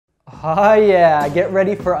Oh yeah, get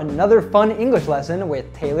ready for another fun English lesson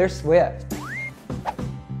with Taylor Swift.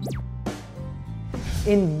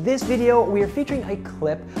 In this video, we are featuring a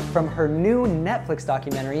clip from her new Netflix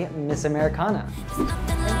documentary, Miss Americana.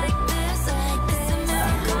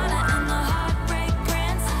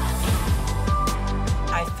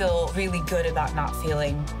 I feel really good about not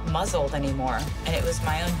feeling muzzled anymore, and it was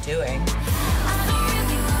my own doing.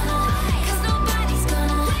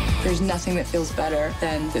 There's nothing that feels better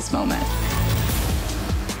than this moment.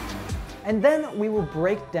 And then we will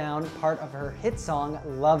break down part of her hit song,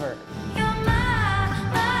 Lover.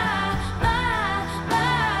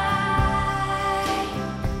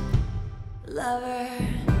 Lover.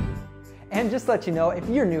 And just to let you know, if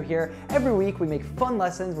you're new here, every week we make fun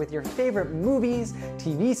lessons with your favorite movies,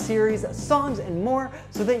 TV series, songs, and more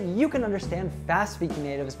so that you can understand fast-speaking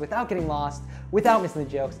natives without getting lost, without missing the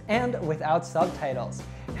jokes, and without subtitles.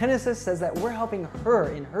 Genesis says that we're helping her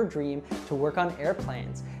in her dream to work on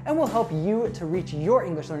airplanes, and we'll help you to reach your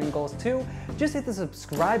English learning goals too. Just hit the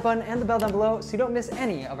subscribe button and the bell down below so you don't miss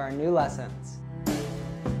any of our new lessons.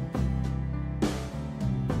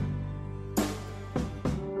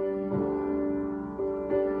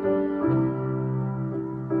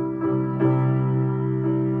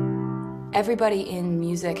 Everybody in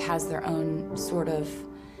music has their own sort of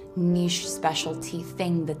niche specialty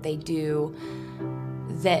thing that they do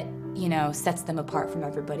that, you know, sets them apart from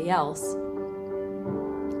everybody else.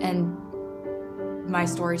 And my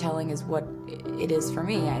storytelling is what it is for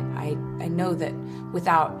me. I know that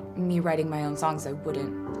without me writing my own songs, I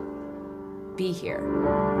wouldn't be here.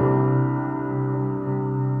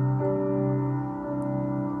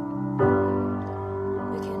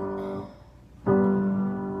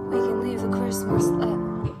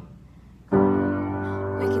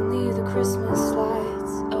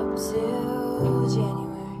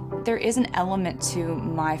 There is an element to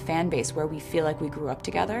my fan base where we feel like we grew up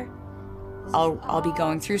together. I'll be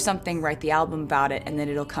going through something, write the album about it, and then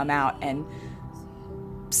it'll come out, and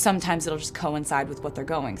sometimes it'll just coincide with what they're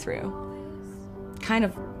going through. Kind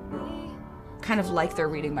of like they're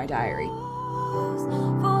reading my diary.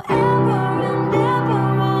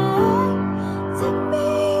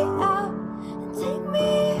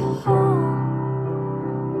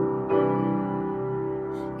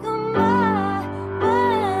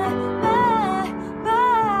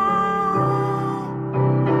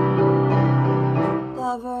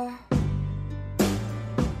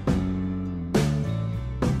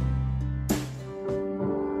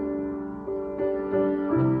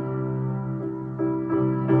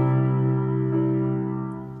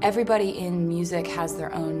 Everybody in music has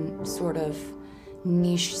their own sort of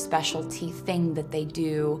niche specialty thing that they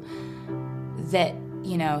do that,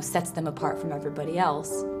 you know, sets them apart from everybody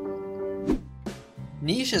else.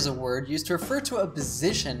 Niche is a word used to refer to a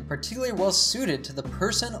position particularly well suited to the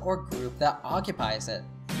person or group that occupies it.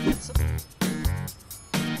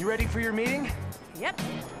 You ready for your meeting? Yep.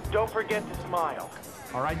 Don't forget to smile.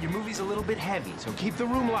 All right, your movie's a little bit heavy, so keep the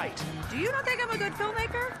room light. Do you not think I'm a good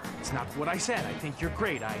filmmaker? It's not what I said. I think you're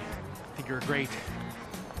great. I think you're a great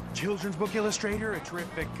children's book illustrator, a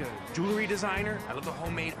terrific jewelry designer. I love the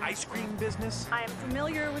homemade ice cream business. I am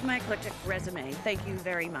familiar with my eclectic resume. Thank you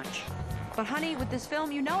very much. But honey, with this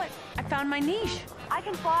film, you know it. I found my niche. I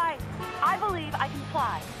can fly. I believe I can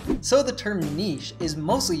fly. So the term niche is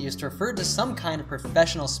mostly used to refer to some kind of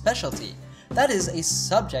professional specialty. That is a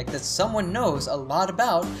subject that someone knows a lot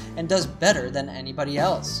about and does better than anybody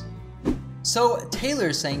else. So Taylor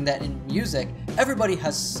is saying that in music, everybody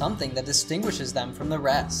has something that distinguishes them from the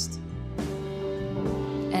rest.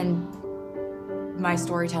 And my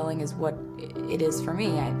storytelling is what it is for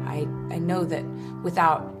me. I know that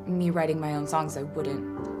without me writing my own songs, I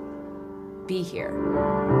wouldn't be here.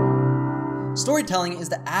 Storytelling is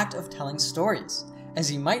the act of telling stories.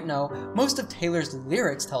 As you might know, most of Taylor's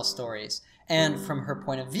lyrics tell stories, and from her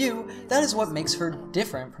point of view, that is what makes her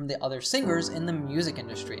different from the other singers in the music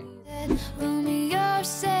industry. Romeo,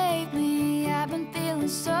 save me. I've been feeling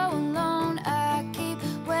so alone. I keep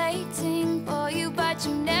waiting for you, but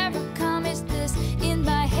you never come. Is this in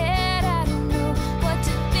my head? I don't know what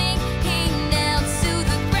to think. He knelt to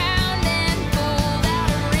the ground and pulled out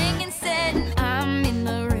a ring and said, I'm in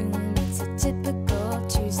the room. It's a typical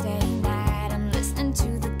Tuesday night. I'm listening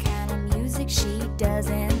to the kind of music she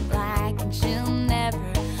doesn't like, and she'll never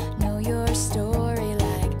know your story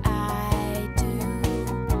like I do.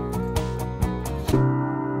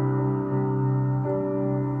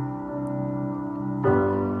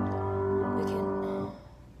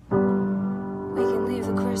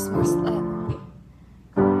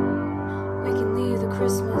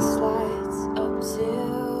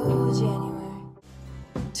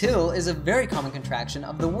 Till is a very common contraction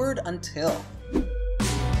of the word until.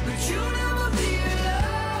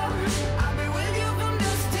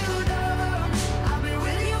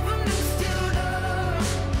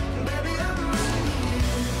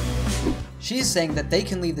 She is saying that they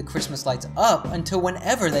can leave the Christmas lights up until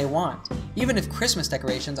whenever they want, even if Christmas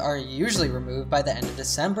decorations are usually removed by the end of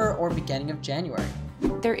December or beginning of January.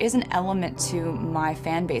 There is an element to my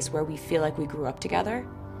fan base where we feel like we grew up together.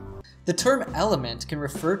 The term element can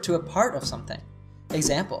refer to a part of something.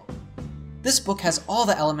 Example: this book has all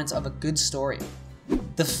the elements of a good story.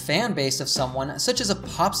 The fan base of someone, such as a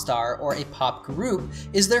pop star or a pop group,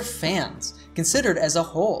 is their fans, considered as a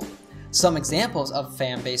whole. Some examples of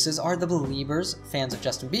fan bases are the Beliebers, fans of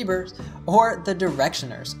Justin Bieber, or the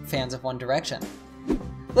Directioners, fans of One Direction.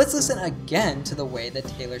 Let's listen again to the way that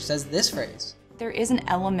Taylor says this phrase. There is an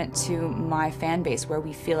element to my fan base where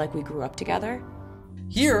we feel like we grew up together.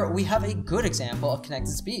 Here we have a good example of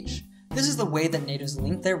connected speech. This is the way that natives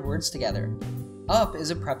link their words together. Up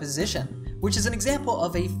is a preposition, which is an example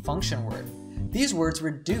of a function word. These words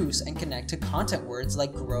reduce and connect to content words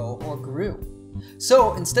like grow or grew.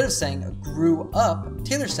 So instead of saying grew up,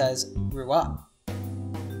 Taylor says grew up.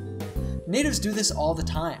 Natives do this all the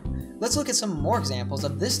time. Let's look at some more examples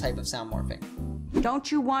of this type of sound morphing.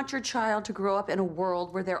 Don't you want your child to grow up in a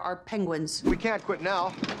world where there are penguins? We can't quit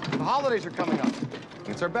now. The holidays are coming up.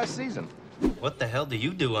 It's our best season. What the hell do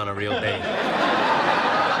you do on a real day?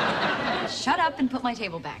 Shut up and put my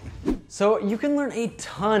table back. So you can learn a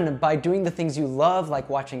ton by doing the things you love, like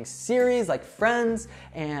watching series like Friends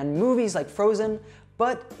and movies like Frozen,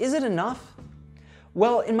 but is it enough?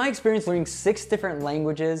 Well, in my experience learning 6 different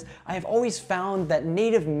languages, I have always found that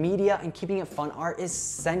native media and keeping it fun are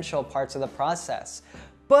essential parts of the process.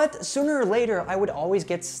 But sooner or later, I would always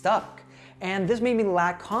get stuck. And this made me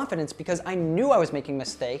lack confidence because I knew I was making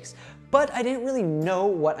mistakes, but I didn't really know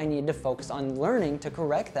what I needed to focus on learning to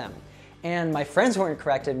correct them. And my friends weren't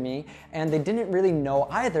correcting me, and they didn't really know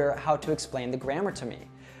either how to explain the grammar to me.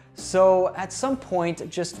 So at some point,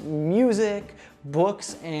 just music,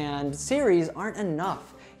 books, and series aren't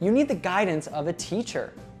enough. You need the guidance of a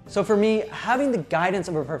teacher. So for me, having the guidance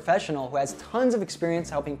of a professional who has tons of experience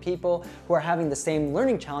helping people who are having the same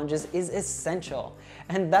learning challenges is essential.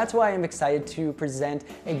 And that's why I'm excited to present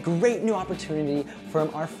a great new opportunity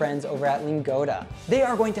from our friends over at Lingoda. They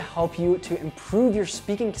are going to help you to improve your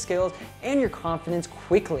speaking skills and your confidence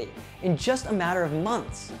quickly in just a matter of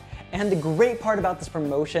months. And the great part about this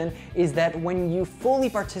promotion is that when you fully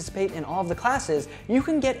participate in all of the classes, you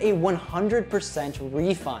can get a 100%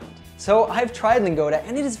 refund. So I've tried Lingoda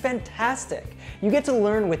and it is fantastic. You get to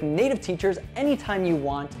learn with native teachers anytime you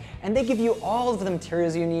want, and they give you all of the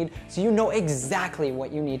materials you need so you know exactly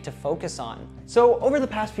what you need to focus on. So over the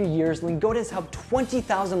past few years, Lingoda has helped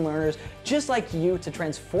 20,000 learners just like you to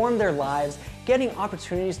transform their lives, getting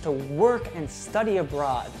opportunities to work and study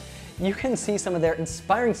abroad. You can see some of their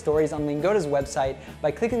inspiring stories on Lingoda's website by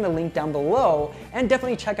clicking the link down below, and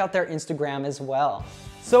definitely check out their Instagram as well.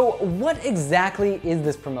 So what exactly is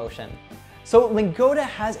this promotion? So Lingoda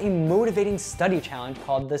has a motivating study challenge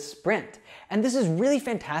called the Sprint, and this is really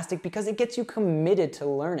fantastic because it gets you committed to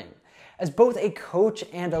learning. As both a coach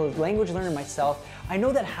and a language learner myself, I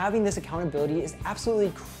know that having this accountability is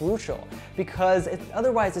absolutely crucial because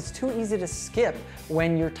otherwise it's too easy to skip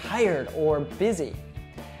when you're tired or busy.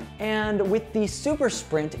 And with the Super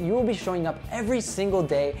Sprint, you will be showing up every single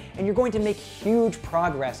day and you're going to make huge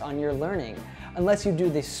progress on your learning, unless you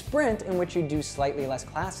do the Sprint, in which you do slightly less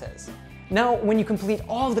classes. Now, when you complete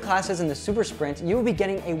all of the classes in the Super Sprint, you will be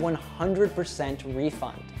getting a 100%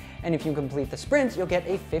 refund. And if you complete the Sprint, you'll get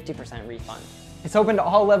a 50% refund. It's open to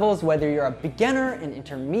all levels, whether you're a beginner, an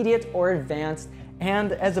intermediate, or advanced.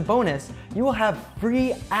 And as a bonus, you will have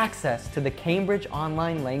free access to the Cambridge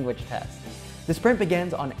Online Language Test. The Sprint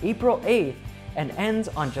begins on April 8th and ends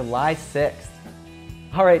on July 6th.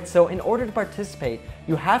 Alright, so in order to participate,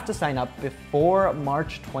 you have to sign up before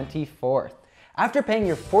March 24th. After paying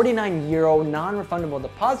your €49 non-refundable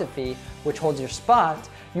deposit fee, which holds your spot,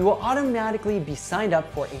 you will automatically be signed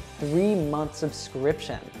up for a 3-month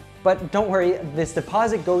subscription. But don't worry, this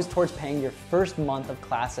deposit goes towards paying your first month of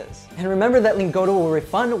classes. And remember that Lingoda will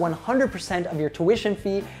refund 100% of your tuition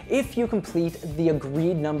fee if you complete the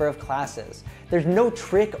agreed number of classes. There's no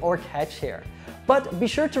trick or catch here. But be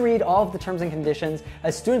sure to read all of the terms and conditions,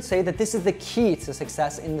 as students say that this is the key to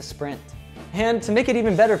success in the Sprint. And to make it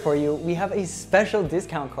even better for you, we have a special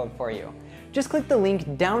discount code for you. Just click the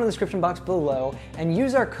link down in the description box below and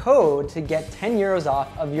use our code to get €10 off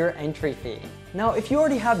of your entry fee. Now, if you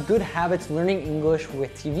already have good habits learning English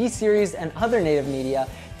with TV series and other native media,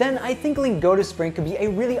 then I think Lingoda Sprint could be a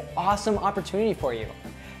really awesome opportunity for you.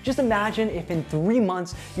 Just imagine if in 3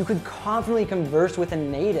 months you could confidently converse with a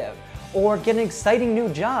native, or get an exciting new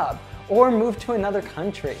job, or move to another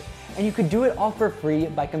country. And you could do it all for free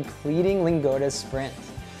by completing Lingoda's sprint.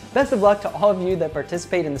 Best of luck to all of you that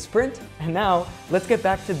participate in the sprint, and now let's get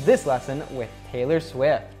back to this lesson with Taylor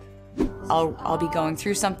Swift. I'll be going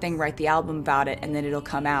through something, write the album about it, and then it'll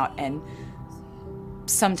come out, and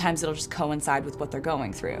sometimes it'll just coincide with what they're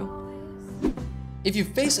going through. If you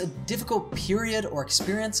face a difficult period or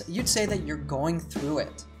experience, you'd say that you're going through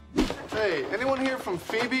it. Hey, anyone here from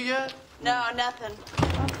Phoebe yet? No, nothing.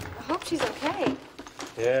 I hope she's okay.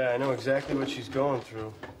 Yeah, I know exactly what she's going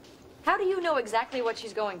through. How do you know exactly what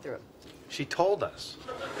she's going through? She told us.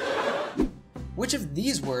 Which of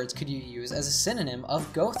these words could you use as a synonym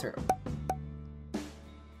of go through?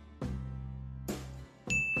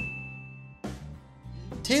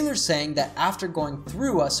 Taylor's saying that after going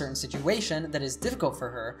through a certain situation that is difficult for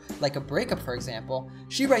her, like a breakup for example,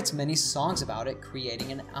 she writes many songs about it,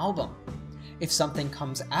 creating an album. If something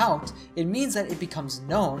comes out, it means that it becomes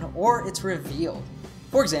known or it's revealed.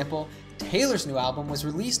 For example, Taylor's new album was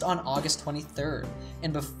released on August 23rd,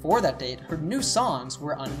 and before that date, her new songs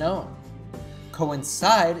were unknown.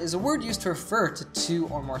 Coincide is a word used to refer to two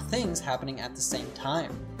or more things happening at the same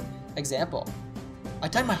time. Example, I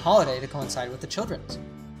timed my holiday to coincide with the children's.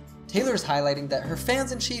 Taylor is highlighting that her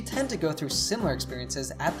fans and she tend to go through similar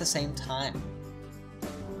experiences at the same time.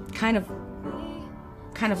 Kind of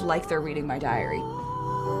like they're reading my diary.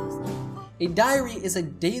 A diary is a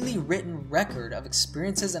daily written record of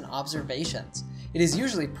experiences and observations. It is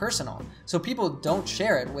usually personal, so people don't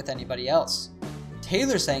share it with anybody else.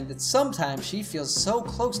 Taylor's saying that sometimes she feels so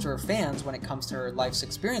close to her fans when it comes to her life's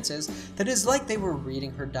experiences that it is like they were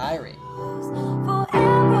reading her diary.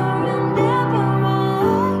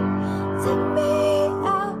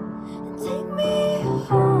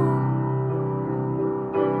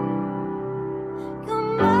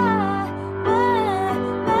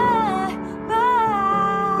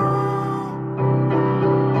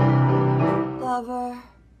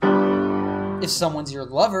 If someone's your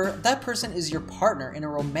lover, that person is your partner in a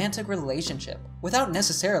romantic relationship, without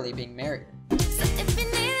necessarily being married.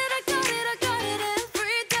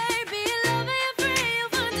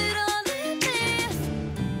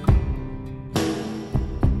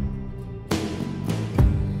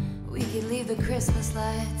 We could leave the Christmas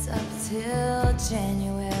lights up till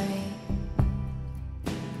January.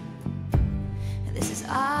 This is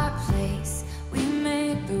our place, we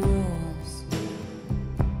make the rules.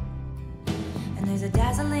 There's a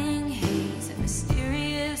dazzling haze, a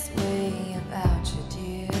mysterious way about you,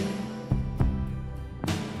 dear.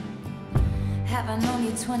 Have I known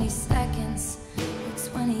you 20 seconds or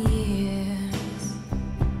 20 years?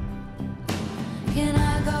 Can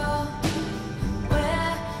I go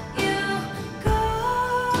where you go?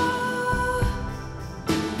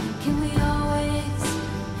 Can we always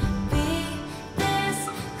be this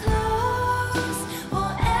close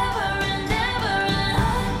forever and ever?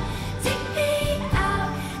 And take me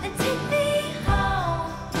out and take me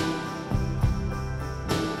home.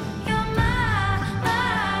 You're my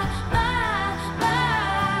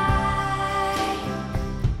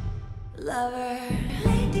lover.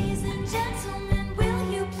 Ladies and gentlemen, will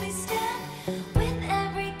you please stand? With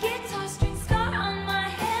every guitar string scar on my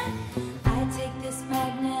hand, I take this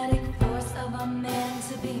magnetic force of a man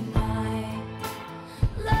to be my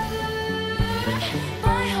lover.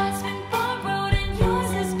 My heart's been borrowed and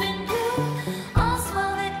yours has been blue. All's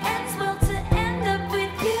well that ends well to end up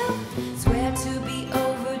with you. Swear to be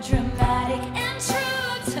over dramatic and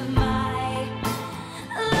true to my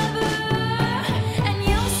lover. And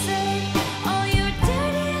you'll say all your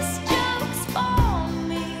dirtiest jokes for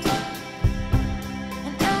me.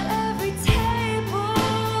 And at every table,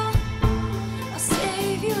 I'll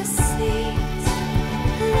save you a seat,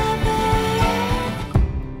 lover.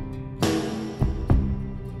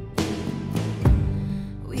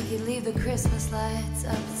 We could leave the Christmas lights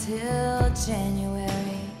up till January.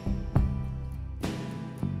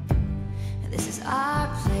 This is our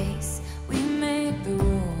place, we make the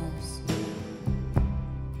rules.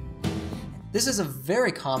 This is a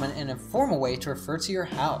very common and informal way to refer to your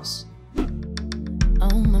house.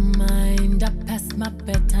 On my mind, I passed my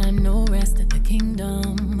bedtime, no rest at the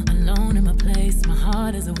kingdom. Alone in my place, my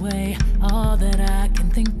heart is away. All that I can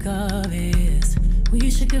think of is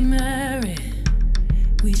we should get married.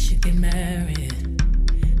 We should get married.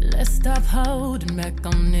 Let's stop holding back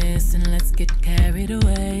on this and let's get carried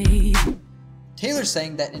away. Taylor's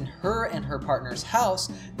saying that in her and her partner's house,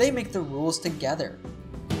 they make the rules together.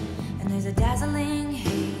 And there's a dazzling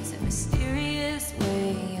haze, a mysterious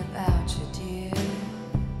way about you, dear.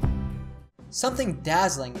 Something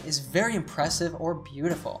dazzling is very impressive or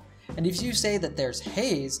beautiful. And if you say that there's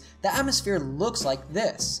haze, the atmosphere looks like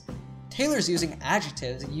this. Taylor's using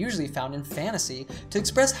adjectives usually found in fantasy to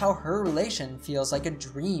express how her relation feels like a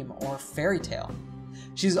dream or fairy tale.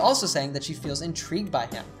 She's also saying that she feels intrigued by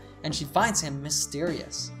him, and she finds him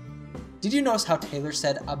mysterious. Did you notice how Taylor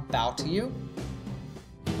said "about you"?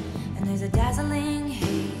 And there's a dazzling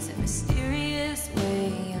haze, a mysterious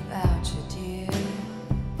way about you, dear.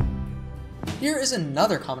 Here is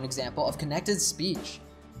another common example of connected speech.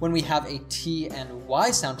 When we have a T and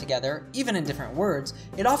Y sound together, even in different words,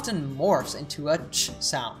 it often morphs into a ch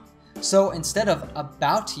sound. So instead of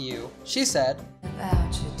 "about you," she said,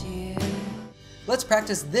 About you, dear. Let's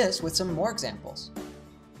practice this with some more examples.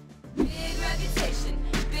 Big reputation,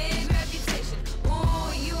 big reputation.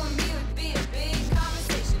 Ooh, you and me would be a big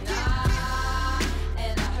conversation.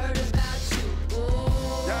 And I heard about you.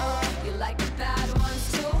 Ooh, you like the bad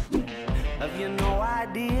ones too. Have you no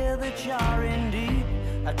idea that you're in deep?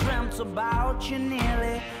 I dreamt about you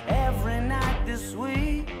nearly every night this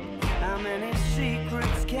week. How many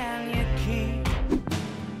secrets can you keep?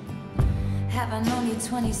 Have I known you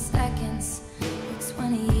 20 seconds or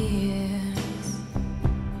 20 years?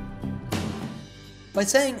 By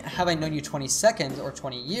saying, "Have I known you 20 seconds or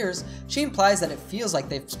 20 years," she implies that it feels like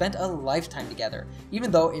they've spent a lifetime together,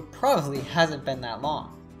 even though it probably hasn't been that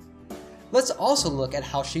long. Let's also look at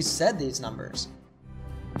how she said these numbers.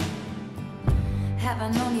 Have I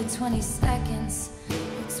known you 20 seconds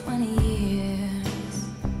or 20 years?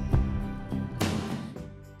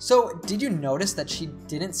 So, did you notice that she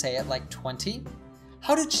didn't say it like 20?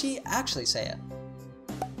 How did she actually say it?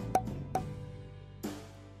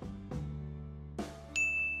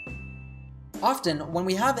 Often, when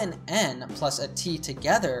we have an N plus a T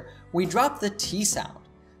together, we drop the T sound.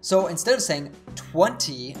 So instead of saying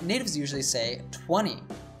 20, natives usually say 20.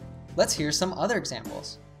 Let's hear some other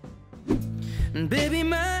examples. And baby,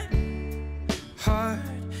 my heart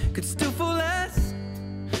could still fall less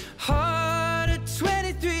hard at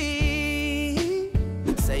 23.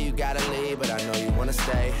 Say you gotta leave, but I know you wanna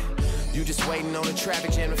stay. You just waiting on the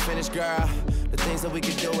traffic jam to finish, girl. The things that we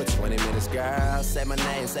could do in 20 minutes, girl. Say my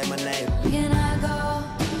name, say my name. Can I go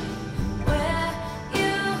where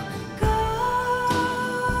you go?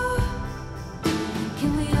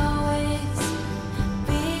 Can we always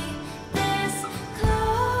be this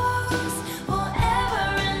close forever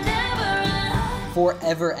and ever?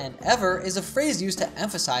 Forever and ever is a phrase used to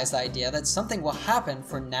emphasize the idea that something will happen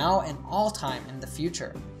for now and all time in the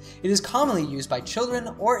future. It is commonly used by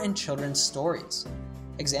children or in children's stories.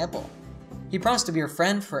 Example: he promised to be your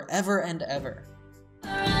friend forever and ever.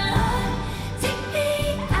 Take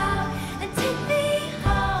me out and take me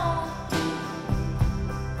home.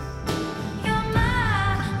 You're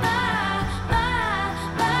my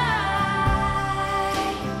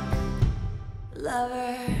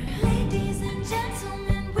lover. Ladies and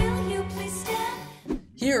gentlemen, will you please stand?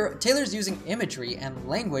 Here, Taylor's using imagery and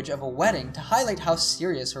language of a wedding to highlight how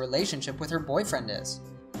serious her relationship with her boyfriend is.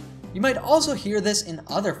 You might also hear this in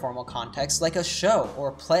other formal contexts like a show or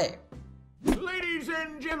play. Ladies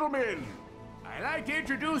and gentlemen, I'd like to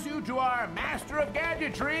introduce you to our master of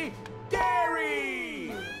gadgetry,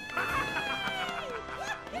 Gary!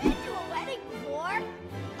 You've been to a wedding before?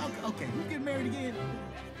 Okay, we're getting married again.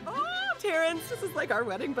 Oh, Terrence, this is like our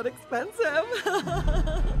wedding, but expensive.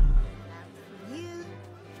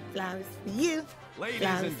 Flowers for you. Ladies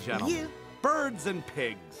Flowers and for gentlemen, you. Birds and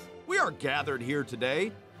pigs, we are gathered here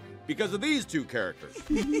today because of these two characters.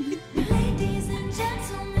 Ladies and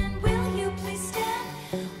gentlemen, will you please stand?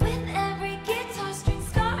 With every guitar string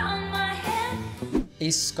scar on my hand.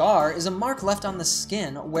 A scar is a mark left on the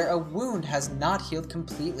skin where a wound has not healed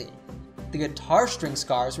completely. The guitar string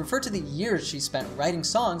scars refer to the years she spent writing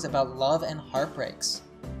songs about love and heartbreaks.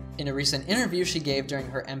 In a recent interview she gave during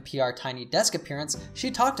her NPR Tiny Desk appearance,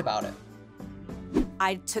 she talked about it.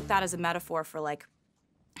 I took that as a metaphor for, like,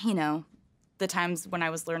 you know, the times when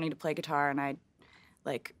I was learning to play guitar and I'd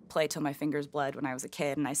like play till my fingers bled when I was a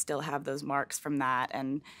kid, and I still have those marks from that.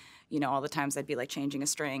 And, you know, all the times I'd be like changing a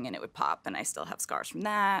string and it would pop, and I still have scars from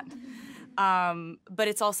that. But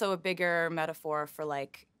it's also a bigger metaphor for,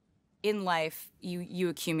 like, in life, you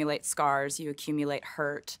accumulate scars, you accumulate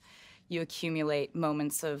hurt, you accumulate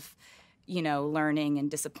moments of, you know, learning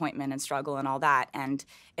and disappointment and struggle and all that. And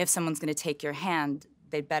if someone's gonna take your hand,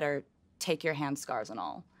 they'd better take your hand, scars and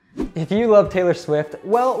all. If you love Taylor Swift,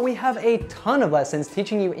 well, we have a ton of lessons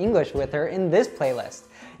teaching you English with her in this playlist.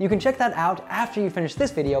 You can check that out after you finish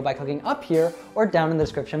this video by clicking up here or down in the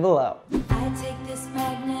description below. I take this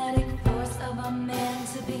magnetic force of a man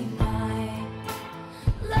to be my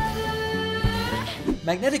lover.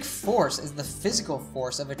 Magnetic force is the physical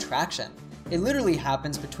force of attraction. It literally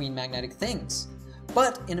happens between magnetic things.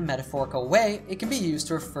 But in a metaphorical way, it can be used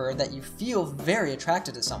to refer that you feel very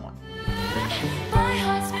attracted to someone.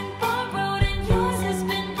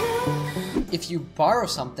 If you borrow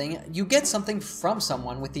something, you get something from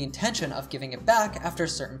someone with the intention of giving it back after a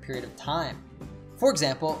certain period of time. For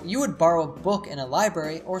example, you would borrow a book in a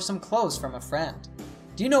library or some clothes from a friend.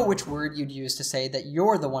 Do you know which word you'd use to say that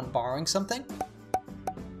you're the one borrowing something?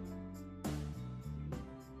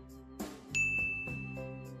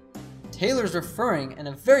 Taylor's referring, in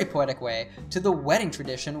a very poetic way, to the wedding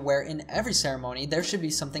tradition where in every ceremony there should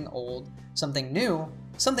be something old, something new,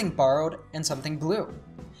 something borrowed, and something blue.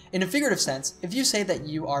 In a figurative sense, if you say that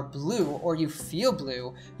you are blue or you feel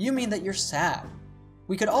blue, you mean that you're sad.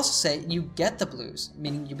 We could also say you get the blues,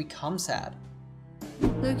 meaning you become sad.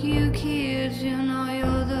 Look, you kids, you know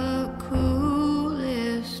you're the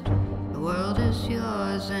coolest. The world is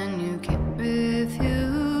yours and you can't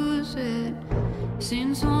refuse it.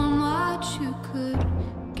 Seen so much you could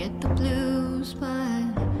get the blues,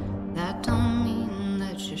 but that don't mean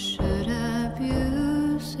that you should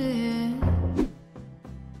abuse it.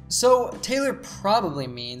 So Taylor probably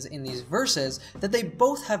means in these verses that they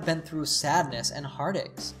both have been through sadness and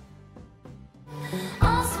heartaches.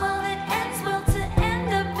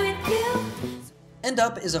 End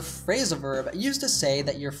up is a phrasal verb used to say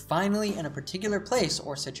that you're finally in a particular place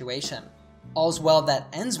or situation. All's well that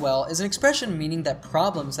ends well is an expression meaning that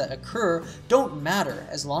problems that occur don't matter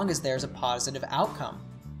as long as there's a positive outcome.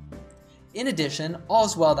 In addition,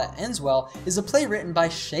 All's Well That Ends Well is a play written by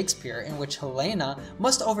Shakespeare in which Helena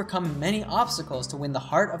must overcome many obstacles to win the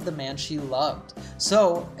heart of the man she loved.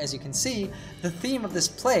 So, as you can see, the theme of this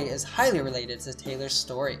play is highly related to Taylor's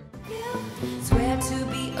story. Swear to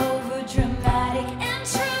be over dramatic and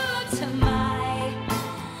true to my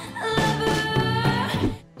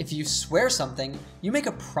lover. If you swear something, you make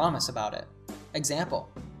a promise about it. Example,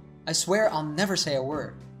 I swear I'll never say a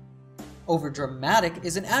word. Overdramatic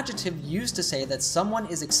is an adjective used to say that someone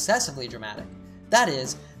is excessively dramatic. That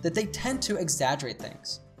is, that they tend to exaggerate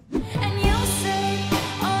things. And you'll say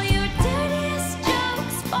all your dirtiest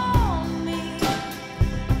jokes for me.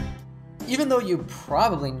 Even though you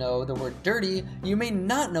probably know the word dirty, you may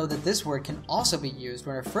not know that this word can also be used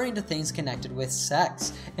when referring to things connected with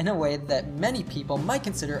sex in a way that many people might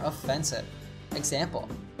consider offensive. Example,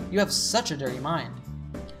 you have such a dirty mind.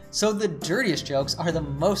 So the dirtiest jokes are the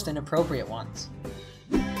most inappropriate ones.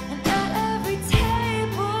 And at every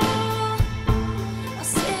table, I'll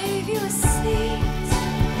save you a seat,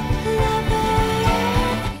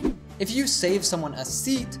 lover. If you save someone a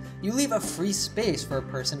seat, you leave a free space for a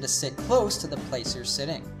person to sit close to the place you're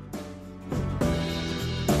sitting.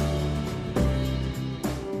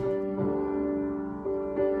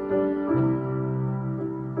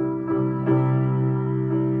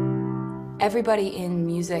 Everybody in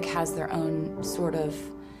music has their own sort of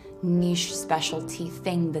niche specialty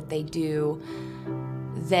thing that they do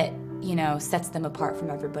that, you know, sets them apart from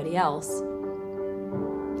everybody else.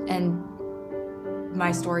 And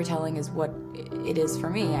my storytelling is what it is for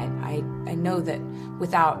me. I know that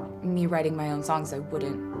without me writing my own songs, I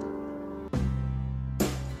wouldn't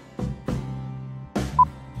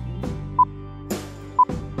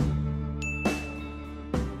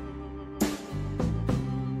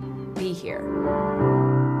be here.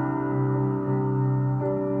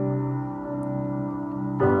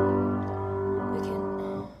 We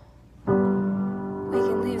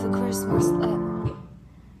can leave the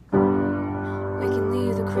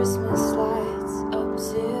Christmas lights up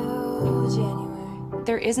till January.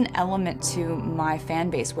 There is an element to my fan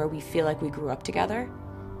base where we feel like we grew up together.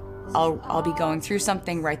 I'll be going through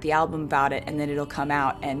something, write the album about it, and then it'll come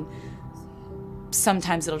out, and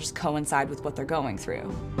sometimes it'll just coincide with what they're going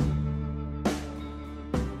through.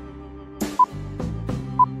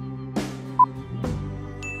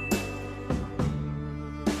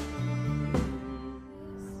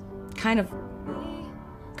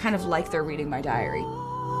 Kind of like they're reading my diary.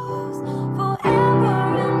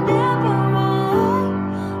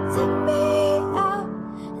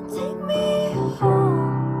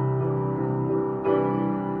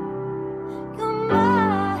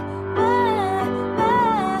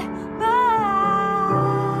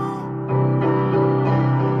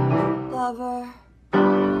 Lover,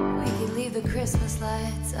 we could leave the Christmas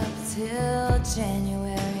lights up till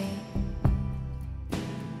January.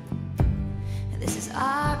 This is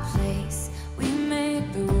our place, we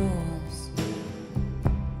make the rules.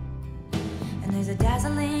 And there's a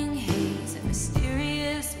dazzling haze, a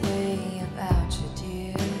mysterious way about you,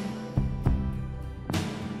 dear.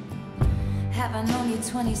 Have I known you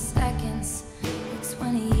 20 seconds? It's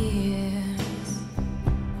 20 years.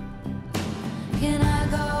 Can I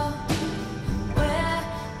go where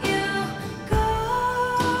you go?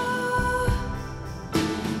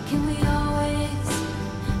 Can we always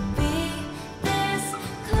be this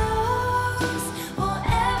close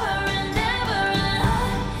forever and ever?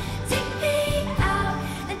 And take me out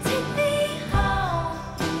and take me home.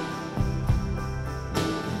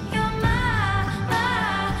 You're my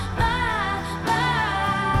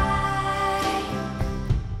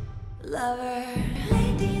lover.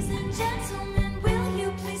 Ladies and gentlemen, will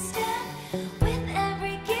you please stand with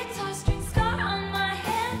every guitar string scar on my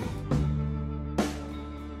hand?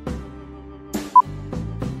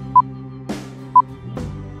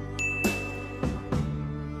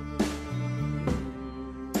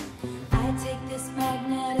 I take this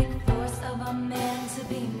magnetic force of a man to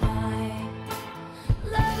be my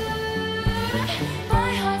lover.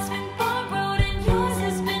 My heart's been borrowed and yours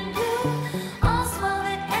has been blue. All's well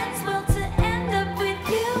that ends well to end up with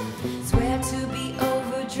you. Swear to be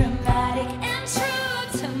over dramatic and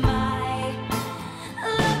true to my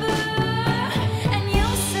lover. And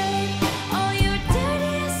you'll say all your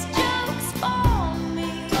dirtiest jokes for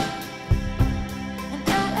me. And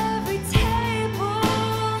at every table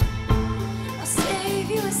I'll save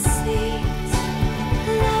you a seat,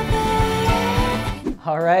 lover.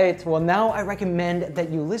 All right, well now I recommend that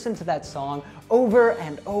you listen to that song over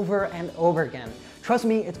and over and over again. Trust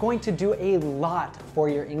me, it's going to do a lot for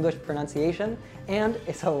your English pronunciation, and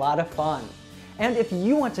it's a lot of fun. And if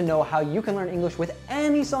you want to know how you can learn English with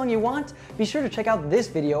any song you want, be sure to check out this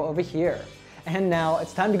video over here. And now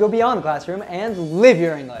it's time to go beyond the classroom and live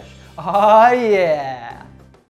your English. Oh yeah!